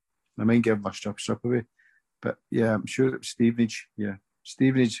 I mind giving my strip away. But yeah, I'm sure it was Stevenage. Yeah.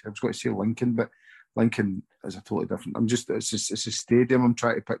 Stevenage, I was going to say Lincoln, but Lincoln is a totally different. It's a stadium I'm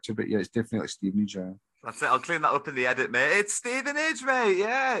trying to picture, but yeah, it's definitely Stevenage. That's it. I'll clean that up in the edit, mate. It's Stevenage, mate.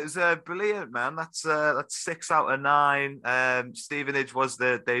 Yeah, it was brilliant, man. That's 6 out of 9. Stevenage was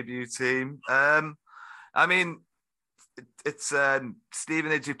the debut team. I mean, it's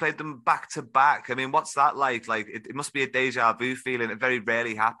Stevenage. You played them back to back. I mean, what's that like? Like, it must be a deja vu feeling. It very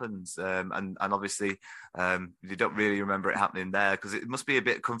rarely happens, and obviously, you don't really remember it happening there because it must be a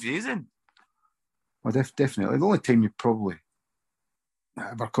bit confusing. Well, definitely. The only time you probably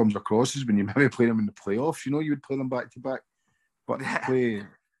ever comes across is when you maybe play them in the playoffs. You know, you would play them back to back, but to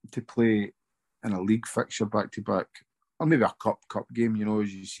play in a league fixture back to back, or maybe a cup game. You know,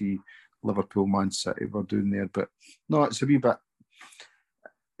 as you see Liverpool, Man City were doing there, but no, it's a wee bit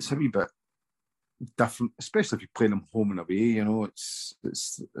different, especially if you play them home and away. You know, it's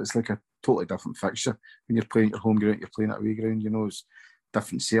like a totally different fixture when you're playing at your home ground, you're playing at away ground. You know, it's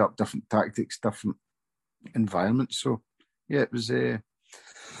different setup, different tactics, different environment. So yeah, it was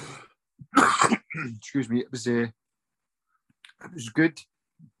excuse me, it was good.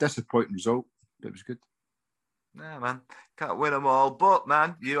 Disappointing result, but it was good. Yeah, man, can't win them all, but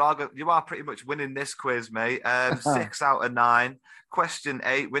man, you are pretty much winning this quiz, mate. 6 out of 9. Question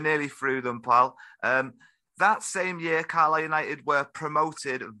 8, we're nearly through them, pal. That same year, Carlisle United were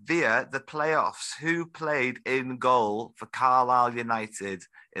promoted via the playoffs. Who played in goal for Carlisle United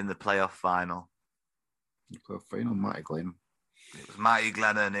in the playoff final? The playoff final, Matty Glennon. It was Matty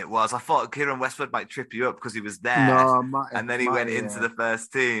Glennon. It was. I thought Kieran Westwood might trip you up because he was there, and then he went into the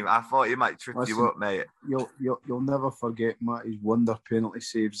first team. I thought he might trip you up, mate. You'll never forget Matty's wonder penalty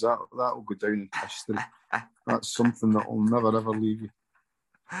saves. That will go down in history. That's something that will never ever leave you.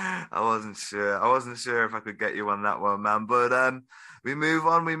 I wasn't sure if I could get you on that one, man. But we move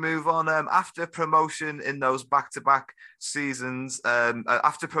on. After promotion in those back-to-back seasons,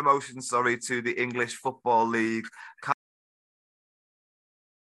 after promotion, to the English Football League,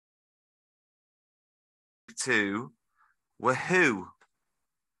 2 were who?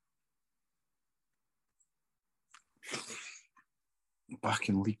 Back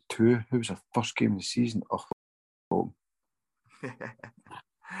in League 2, who was the first game of the season?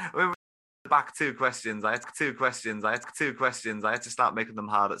 Back 2 questions. I had 2 questions. I had to start making them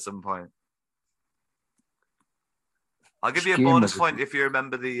hard at some point. I'll give you a bonus point if you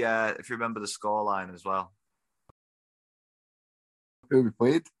remember the scoreline as well. Who we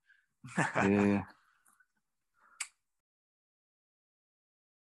played? Yeah.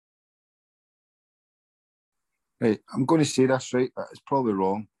 Right, I'm going to say this right, but it's probably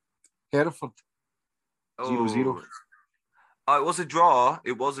wrong. Hereford, 0-0. Oh, it was a draw,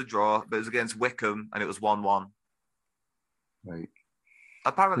 but it was against Wickham, and it was 1-1. Right.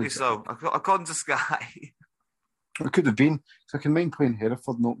 Apparently so, according to Sky. It could have been, because I can mind playing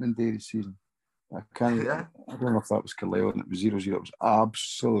Hereford on opening day this season. I don't know if that was Carlisle, and it was 0-0. It was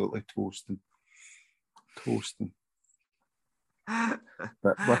absolutely toasting. But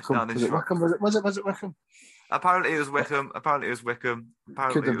Wickham, was it Wickham? Apparently it was Wickham.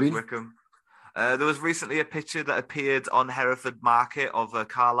 There was recently a picture that appeared on Hereford Market of a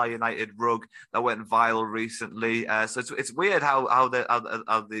Carlisle United rug that went viral recently. So it's weird how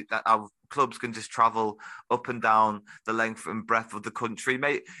clubs can just travel up and down the length and breadth of the country.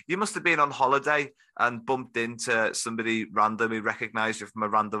 Mate, you must have been on holiday and bumped into somebody random who recognised you from a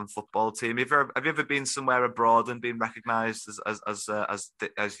random football team. Have you ever been somewhere abroad and been recognised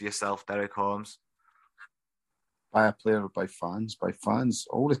as yourself, Derek Holmes? By a player or by fans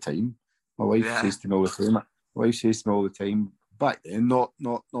all the time. My wife says to me all the time. Back then, not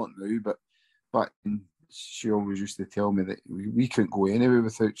now, but back then, she always used to tell me that we couldn't go anywhere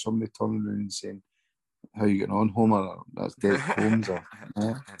without somebody turning around and saying, "How you getting on, Homer?" That's Derek Holmes.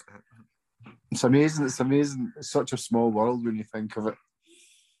 It's amazing. It's such a small world when you think of it.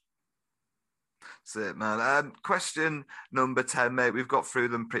 That's it, man. Question number 10, mate. We've got through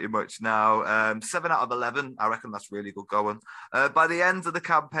them pretty much now. 7 out of 11. I reckon that's really good going. By the end of the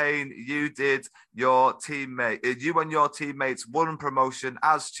campaign, you and your teammates won promotion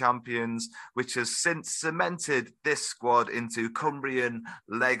as champions, which has since cemented this squad into Cumbrian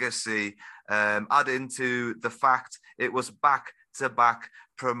legacy. Adding to the fact it was back-to-back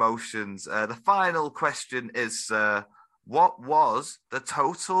promotions. The final question is, what was the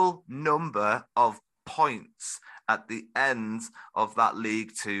total number of points at the end of that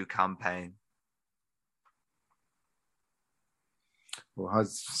League 2 campaign? Well, it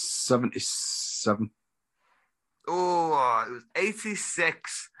has 77. Oh, it was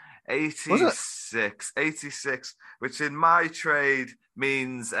 86. 86, which in my trade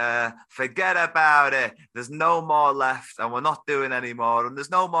means forget about it. There's no more left, and we're not doing any more. And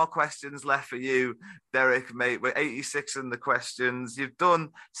there's no more questions left for you, Derek, mate. We're 86 in the questions. You've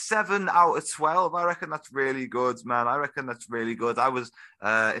done 7 out of 12. I reckon that's really good, man. I reckon that's really good. I was,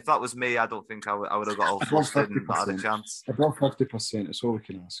 if that was me, I don't think I would have got all flustered and not had a chance. Above 50%, it's all we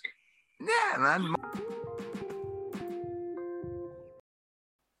can ask. Yeah, man.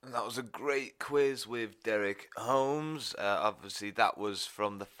 That was a great quiz with Derek Holmes. Obviously, that was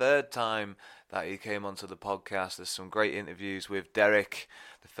from the 3rd time that he came onto the podcast. There's some great interviews with Derek.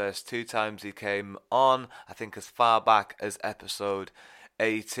 The first 2 times he came on, I think as far back as episode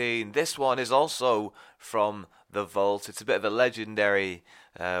 18. This one is also from the vault. It's a bit of a legendary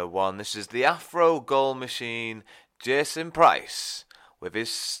one. This is the Afro Goal Machine, Jason Price, with his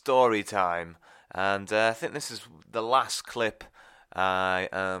story time. And I think this is the last clip I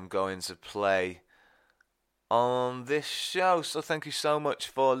am going to play on this show. So thank you so much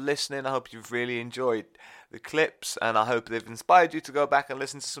for listening. I hope you've really enjoyed the clips, and I hope they've inspired you to go back and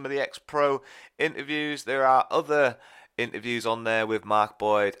listen to some of the ex-pro interviews. There are other interviews on there with Mark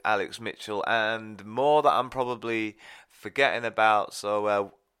Boyd, Alex Mitchell, and more that I'm probably forgetting about.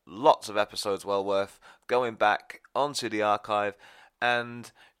 So lots of episodes well worth going back onto the archive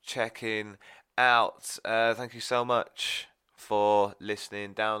and checking out. Thank you so much for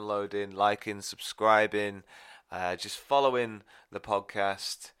listening, downloading, liking, subscribing, just following the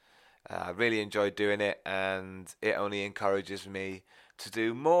podcast. I really enjoyed doing it, and it only encourages me to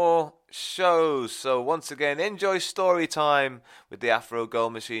do more shows. So once again, enjoy story time with the Afro Goal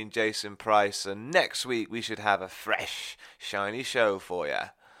Machine, Jason Price, and next week we should have a fresh, shiny show for you.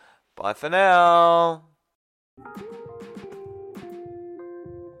 Bye for now.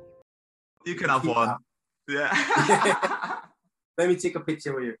 You can have one. Yeah. Let me take a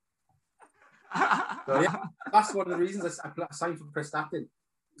picture with you. So, yeah, that's one of the reasons I signed for Prestatyn,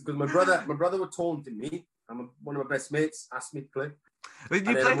 because my brother was taunting me, and one of my best mates asked me to play. You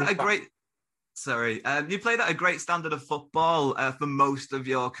played at a great. Sorry, you played at a great standard of football for most of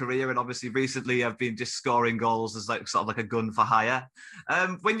your career, and obviously recently I've been just scoring goals as like sort of like a gun for hire.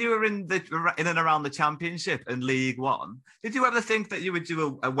 When you were in and around the Championship and League One, did you ever think that you would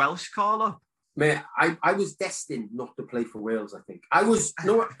do a Welsh call up? Mate, I was destined not to play for Wales, I think.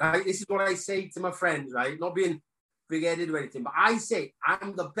 This is what I say to my friends, right? Not being big-headed or anything, but I say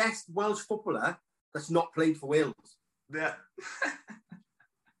I'm the best Welsh footballer that's not played for Wales. Yeah.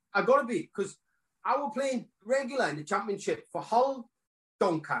 I've got to be, because I was playing regular in the Championship for Hull,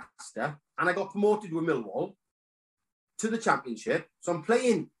 Doncaster, and I got promoted with Millwall to the Championship. So I'm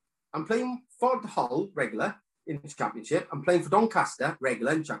playing for Hull regular in the Championship. I'm playing for Doncaster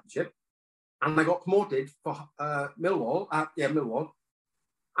regular in the Championship. And I got promoted for Millwall.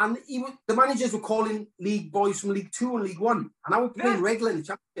 And the managers were calling league boys from League 2 and League 1. And I was playing regular in the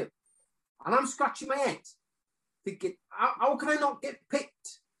Championship. And I'm scratching my head, thinking, how can I not get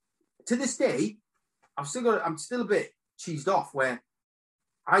picked? To this day, I'm still a bit cheesed off where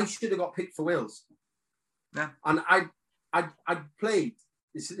I should have got picked for Wales. Yeah. And I played,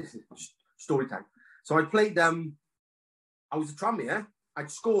 this is story time. So I played, I was a Tranmere. I'd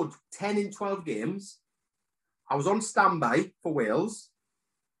scored 10 in 12 games. I was on standby for Wales.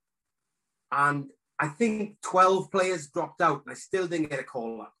 And I think 12 players dropped out and I still didn't get a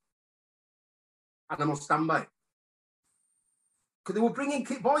call up. And I'm on standby. Because they were bringing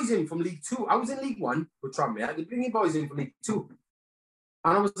boys in from League 2. I was in League 1 with Tranmere. They were bringing boys in from League 2.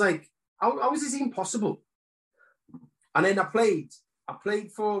 And I was like, how is this even possible? And then I played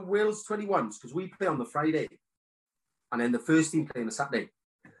for Wales 21s because we play on the Friday. And then the first team played on a Saturday.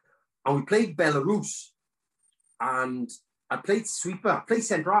 And we played Belarus. And I played sweeper. I played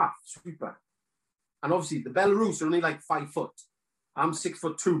centre-half, sweeper. And obviously, the Belarus are only like 5 foot. I'm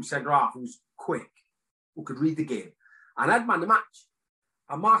 6'2", centre-half, who's quick, who could read the game. And I'd man the match.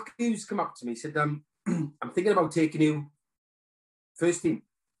 And Mark Hughes came up to me and said, I'm thinking about taking you first team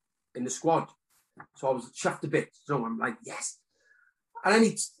in the squad. So I was chuffed a bit. So I'm like, yes. And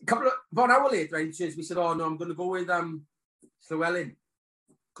then about an hour later, he turns to me and said, oh, no, I'm going to go with Llewellyn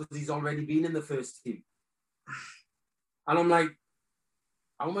because he's already been in the first team. And I'm like,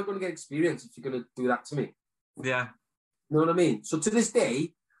 how am I going to get experience if you're going to do that to me? Yeah. You know what I mean? So to this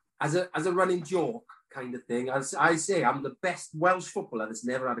day, as a running joke kind of thing, as I say, I'm the best Welsh footballer that's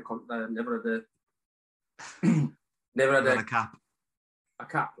never had a cap. A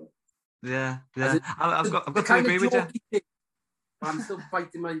cap. Yeah. I've got to agree with you. I'm still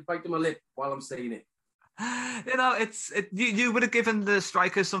biting my lip while I'm saying it. You know, you would have given the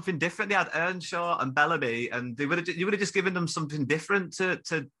strikers something different. They had Earnshaw and Bellamy, and you would have just given them something different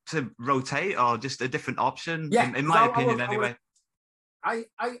to rotate, or just a different option. Yeah, in my opinion, anyway. I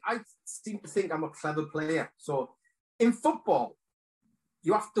seem to think I'm a clever player. So in football,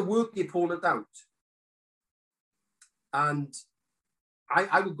 you have to work the opponent out. And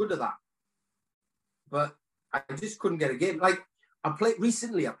I was good at that. But I just couldn't get a game. Like, I played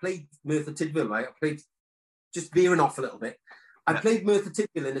Merthyr Tydfil, right? I played, just veering off a little bit. I played Merthyr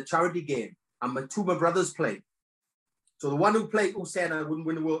Tydfil in a charity game, and two of my brothers played. So the one who said I wouldn't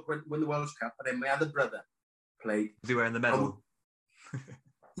win the Welsh Cup, and then my other brother played. Was he wearing the medal?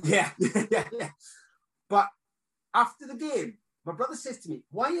 Yeah. But after the game, my brother says to me,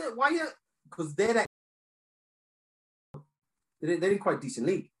 why are, because they're in quite a decent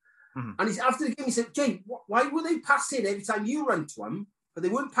league. Mm-hmm. And after the game, he said, Jay, why were they passing every time you run to them, but they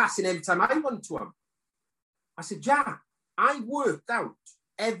weren't passing every time I run to them? I said, Jack, I worked out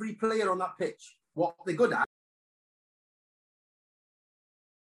every player on that pitch, what they're good at.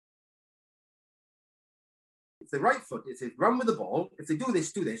 If they right foot, if they run with the ball, if they do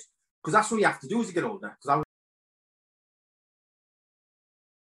this, because that's what you have to do as you get older.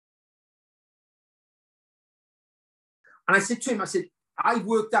 And I said to him, I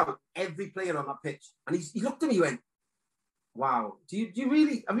worked out every player on that pitch. And he looked at me and went, wow, have you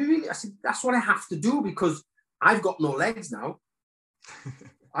really? I said, that's what I have to do because I've got no legs now.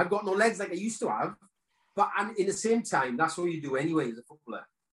 I've got no legs like I used to have. But in the same time, that's what you do anyway as a footballer.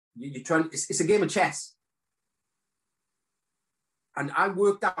 You try. It's a game of chess. And I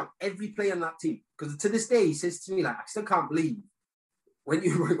worked out every player on that team. Because to this day, he says to me, like, I still can't believe when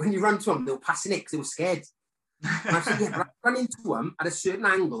you run to them, they were passing it because they were scared. And I said, yeah, but I run into them at a certain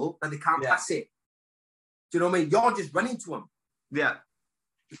angle that they can't pass it. Do you know what I mean? You're just running to them. Yeah.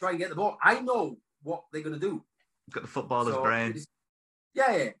 To try and get the ball. I know what they're going to do. You've got the footballer's brain.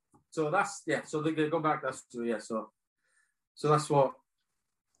 Yeah. So so they're going to go back. So that's what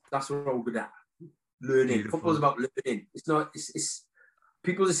we're all good at. Learning. Beautiful. Football's about learning. It's not,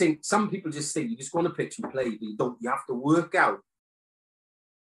 people just think, some people just think you just go on a pitch and play, but you don't. You have to work out.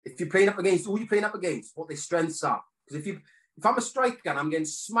 If you're playing up against, who you're playing up against, what their strengths are. Because if I'm a striker and I'm getting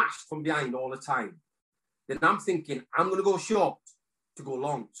smashed from behind all the time, then I'm thinking, I'm going to go short to go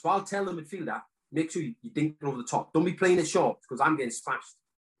long. So I'll tell the midfielder, make sure you dink over the top. Don't be playing it short because I'm getting smashed.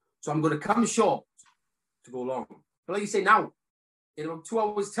 So I'm going to come short to go long. But like you say now, in about 2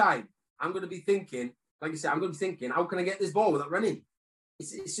 hours' time, I'm going to be thinking, like you say, I'm going to be thinking, how can I get this ball without running?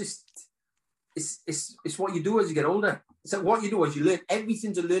 It's just, it's what you do as you get older. So what you do is you learn.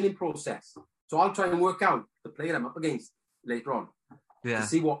 Everything's a learning process. So I'll try and work out the player I'm up against later on. Yeah. To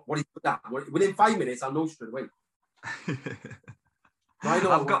see what he's good at. Within 5 minutes, I'll know straight away.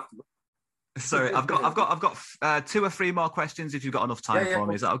 I've got 2 or 3 more questions if you've got enough time for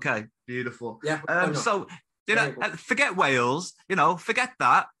me. Is that okay? Beautiful. Yeah. So forget Wales. Forget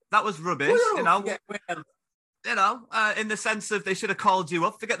that. That was rubbish. In the sense of they should have called you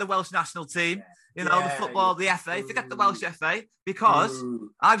up. Forget the Welsh national team. The football, the FA. Forget the Welsh FA because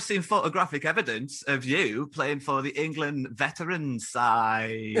I've seen photographic evidence of you playing for the England veterans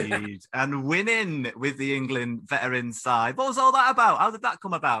side and winning with the England veterans side. What was all that about? How did that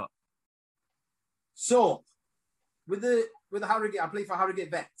come about? So, with the Harrogate, I play for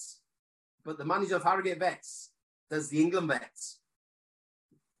Harrogate Vets, but the manager of Harrogate Vets does the England Vets.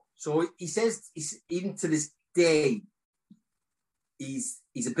 So he says, even to this day, he's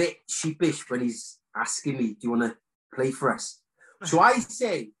a bit sheepish when he's asking me, do you want to play for us? So I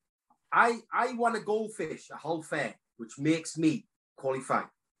say, I want a goldfish at Hull Fair, which makes me qualify.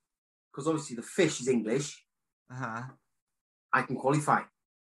 Because obviously the fish is English. Uh-huh. I can qualify.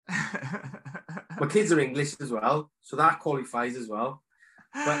 My kids are English as well, so that qualifies as well.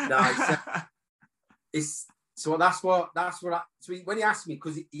 But no, so when he asked me,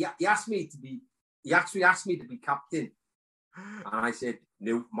 because he actually asked me to be captain. And I said,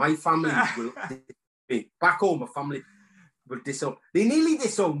 no, my family will back home, my family will disown. They nearly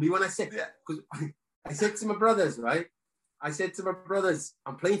disowned me when I said, because I said to my brothers, right? I said to my brothers,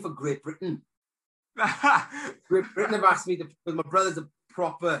 I'm playing for Great Britain. Great Britain have asked me to, because my brothers are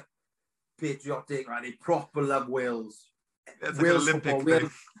proper patriotic, right? They proper love Wales. It's Wales like Olympic football. thing.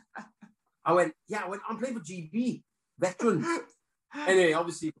 I went, I'm playing for GB, veterans. Anyway,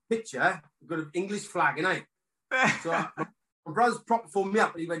 obviously, picture, we've got an English flag, innit? So my brother's proper phoned me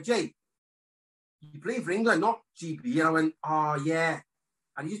up and he went, Jay, you playing for England, not GB? And I went, oh, yeah.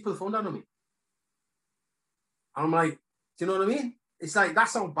 And he just put the phone down on me. And I'm like, do you know what I mean? It's like,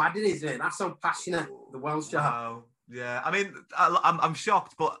 that's how bad it is, man. That's how passionate the Welsh are. Wow. Yeah, I mean, I'm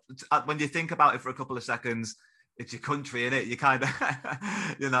shocked, but when you think about it for a couple of seconds, it's your country, innit? You kind of,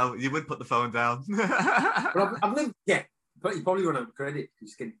 you would put the phone down. But I've lived, but you probably run out of credit.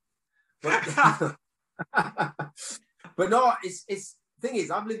 Just kidding. But no, it's thing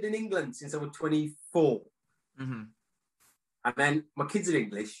is, I've lived in England since I was 24. Mm-hmm. And then my kids are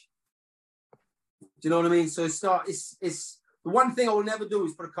English. Do you know what I mean? So it's the one thing I will never do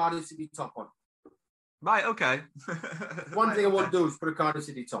is put a Cardiff City top on. Right, okay. One thing I won't do is put a Cardiff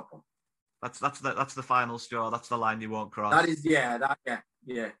City top on. That's the final straw. That's the line you won't cross. That is, yeah.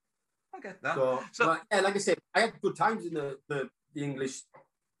 I get that. So but, yeah, like I said, I had good times in the English,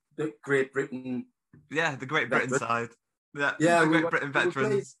 the Great Britain. Yeah, the Great Britain side. Yeah, yeah, the Great Britain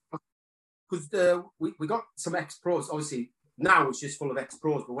veterans. Because we got some ex-pros. Obviously, now it's just full of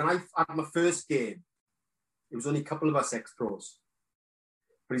ex-pros. But when I had my first game, it was only a couple of us ex-pros.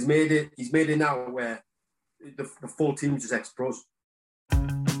 But he's made it now where the full team is just ex-pros.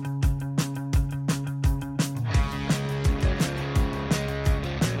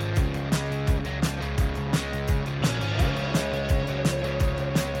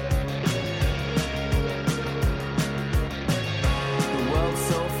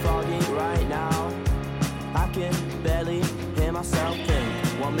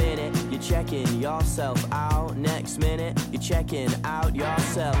 Checking yourself out. Next minute, you're checking out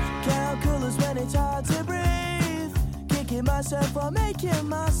yourself. Calculus when it's hard to breathe. Kicking myself or making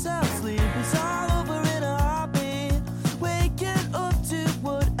myself sleep. It's all over in a heartbeat. Waking up to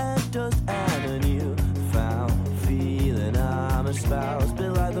wood and dust and a newfound feeling. I'm a spouse,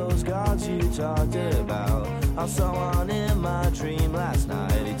 bit like those gods you talked about. I saw one in my dream last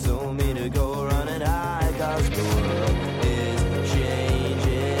night. He told me to go run and hide, 'cause the world is changing.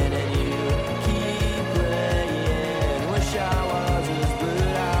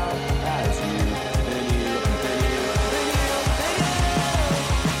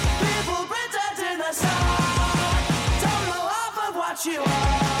 You are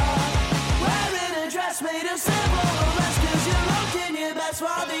wearing a dress made of simple romance, 'cause you're looking your best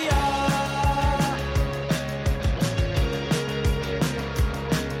for the art.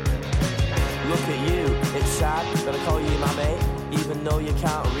 Look at you, it's sad that I call you my mate, even though you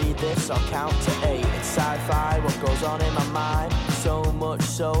can't read this or count to 8. It's sci-fi, what goes on in my mind, so much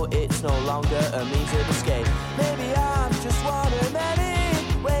so it's no longer a means of escape. Maybe I'm just one of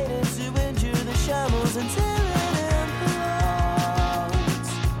many, waiting to endure the shambles until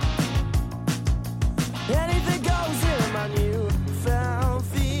anything goes in my newfound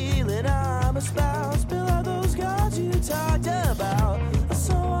feeling. I'm a spouse, but like those gods you talked about. I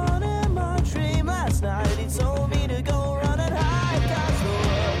saw one in my dream last night. He told me to go run and hide, 'cause the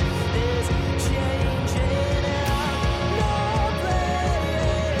world is changing and I'm not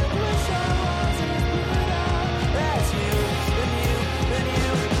playing. Wish I wasn't put out. That's you, and you, and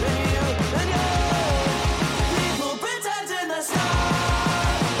you, and you, and you. People pretending they're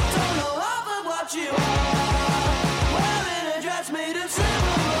smart, don't know half of what you are. Made of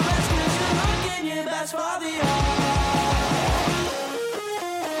simple romance, 'cause you're looking your best for the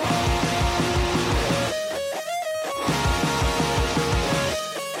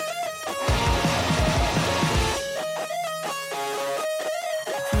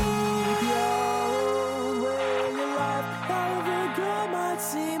keep your own way in life. However good might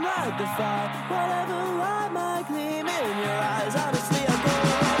seem like the fight, whatever light might gleam in your eyes. Honestly, I'm going.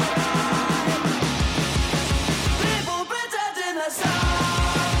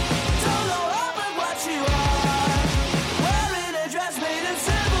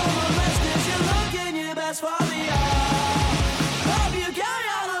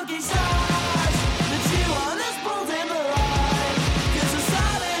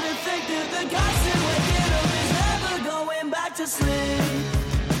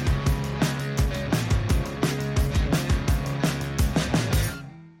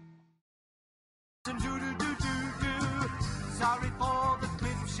 Sorry for the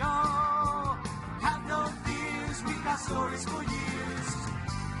clip show. Have no fears, we got stories for years.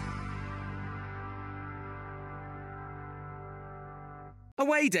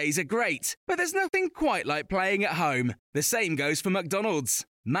 Away days are great, but there's nothing quite like playing at home. The same goes for McDonald's.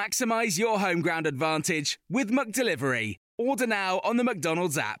 Maximise your home ground advantage with McDelivery. Order now on the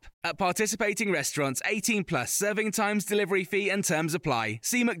McDonald's app. At participating restaurants, 18 plus serving times, delivery fee and terms apply.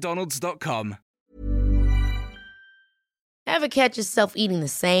 See mcdonalds.com. Ever catch yourself eating the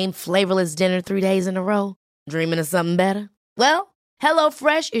same flavorless dinner 3 days in a row? Dreaming of something better? Well,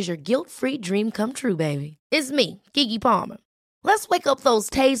 HelloFresh is your guilt-free dream come true, baby. It's me, Keke Palmer. Let's wake up those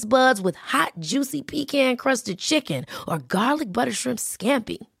taste buds with hot, juicy pecan-crusted chicken or garlic butter shrimp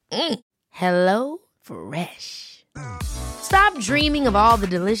scampi. Hello Fresh. Stop dreaming of all the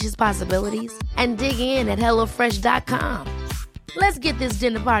delicious possibilities and dig in at HelloFresh.com. Let's get this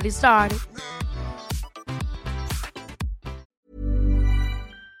dinner party started.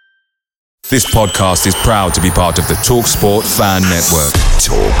 This podcast is proud to be part of the TalkSport Fan Network.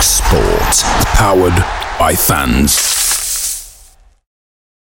 TalkSport. Powered by fans.